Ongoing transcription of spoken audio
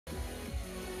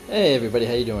Hey everybody,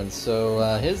 how you doing?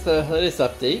 So here's the latest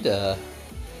update.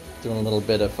 Doing a little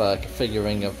bit of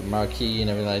configuring of the marquee and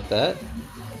everything like that.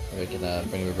 We can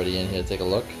bring everybody in here to take a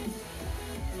look.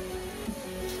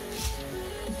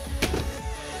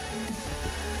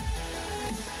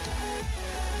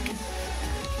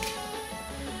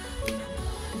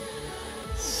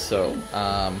 So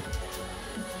I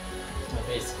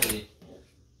basically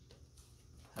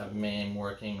have MAME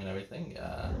working and everything.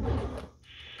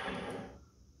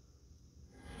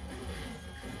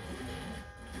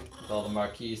 With all the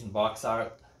marquees and box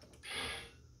art.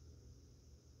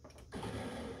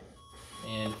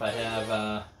 And if I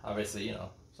have, obviously, you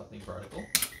know, something vertical,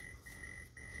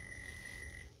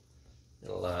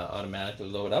 it'll automatically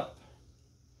load up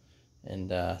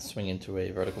and swing into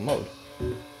a vertical mode.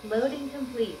 Loading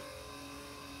complete.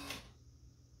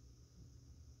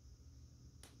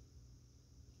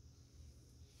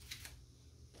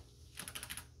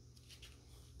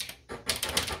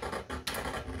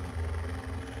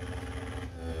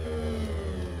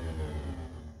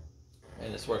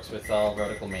 And this works with all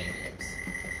vertical MAME games.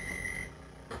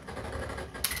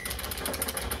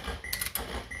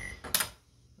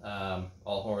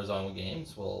 All horizontal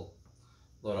games will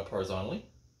load up horizontally.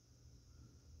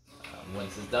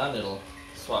 Once it's done, it'll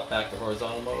swap back to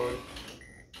horizontal mode.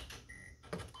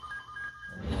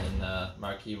 And then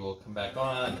marquee will come back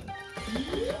on.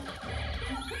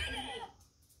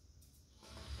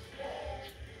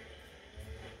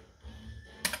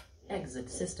 Exit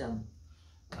system.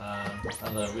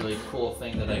 Another really cool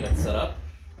thing that I got set up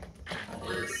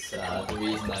is the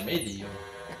reason I made the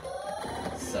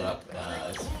setup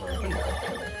is for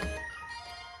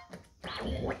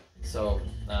pinball. So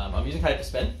I'm using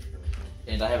Hyperspin,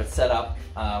 and I have it set up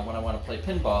when I want to play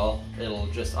pinball, it'll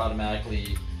just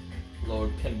automatically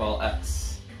load Pinball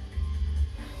X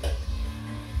as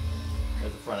the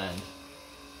front end.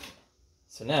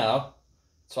 So now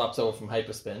it swaps over from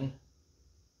Hyperspin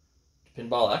to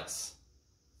Pinball X.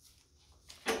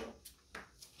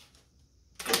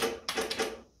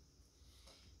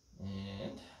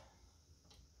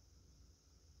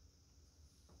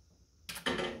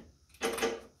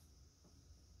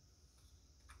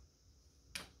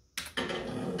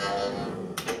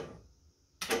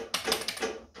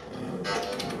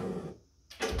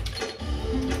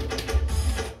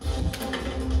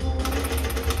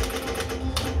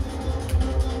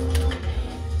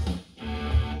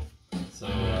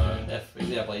 For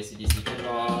example, AC/DC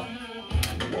pinball.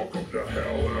 Welcome to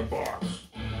hell in a box.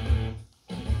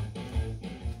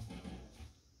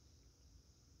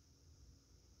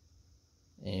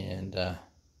 And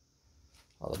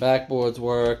all the backboards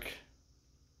work.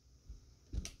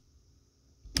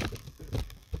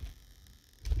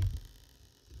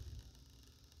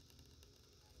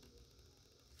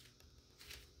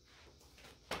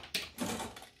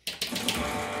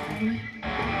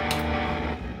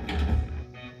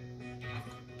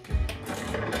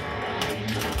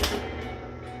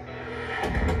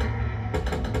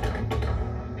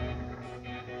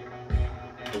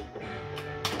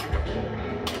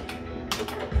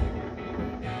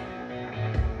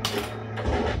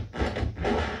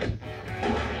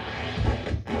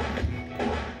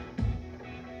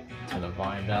 Turn the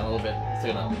volume down a little bit. It's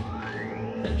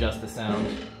gonna adjust the sound.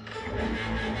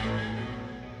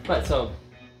 Right, so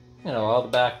you know all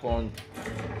the backboards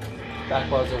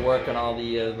will work on all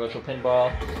the virtual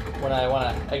pinball. When I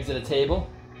want to exit a table,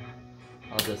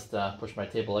 I'll just push my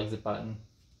table exit button,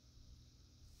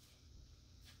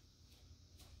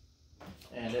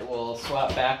 and it will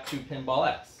swap back to Pinball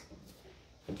X.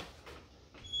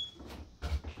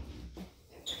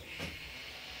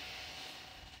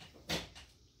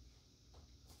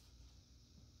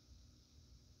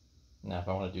 Now if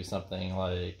I want to do something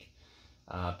like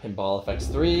Pinball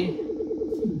FX3,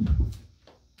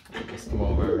 just come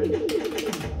over and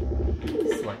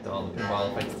select all the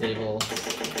Pinball FX tables.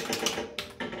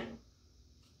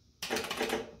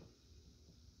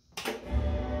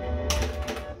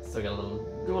 Still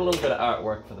got do a little bit of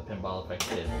artwork for the Pinball FX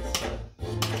tables. So.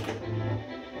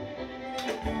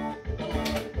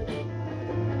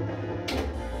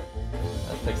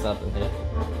 Let's pick something here.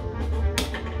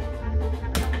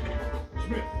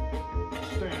 Smith.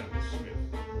 Stan Smith.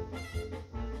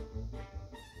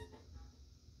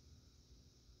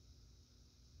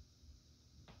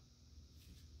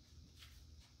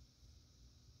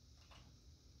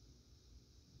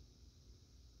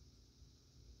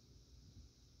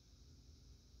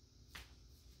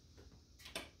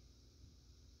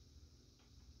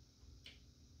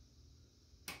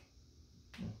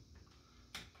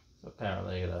 So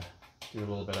apparently I gotta do a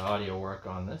little bit of audio work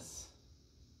on this.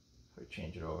 If we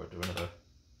change it over to another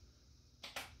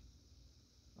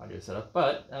audio setup.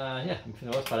 But yeah, for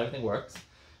the most part, everything works.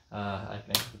 I can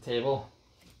exit the table.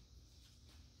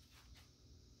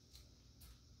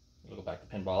 We'll go back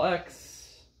to Pinball X.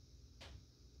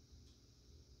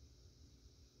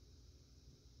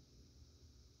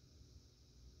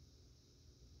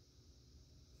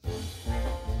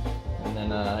 And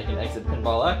then I can exit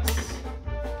Pinball X.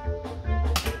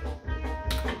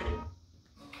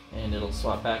 And it'll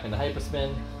swap back into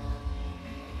Hyperspin.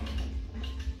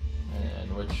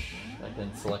 And which I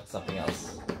can select something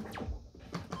else.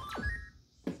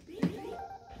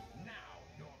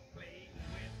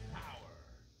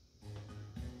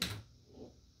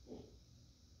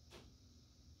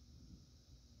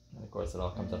 And of course it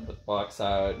all comes up with box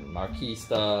art and marquee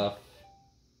stuff.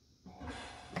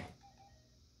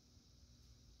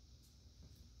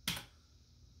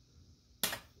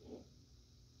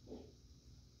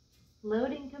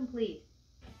 Loading complete.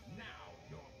 Now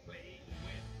you're playing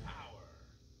with power.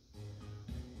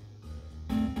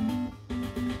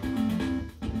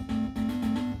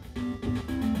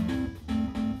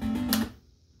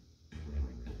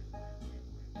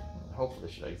 Hopefully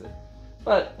it should exit.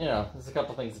 But, you know, there's a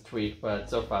couple things to tweak, but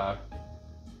so far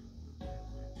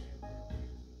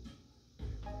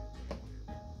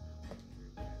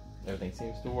everything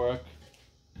seems to work.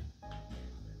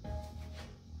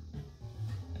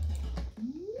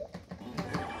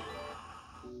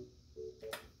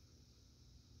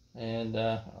 And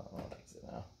I'll exit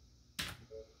now.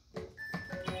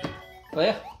 But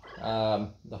yeah,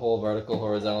 the whole vertical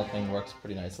horizontal thing works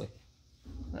pretty nicely.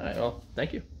 All right, well,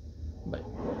 thank you. Bye.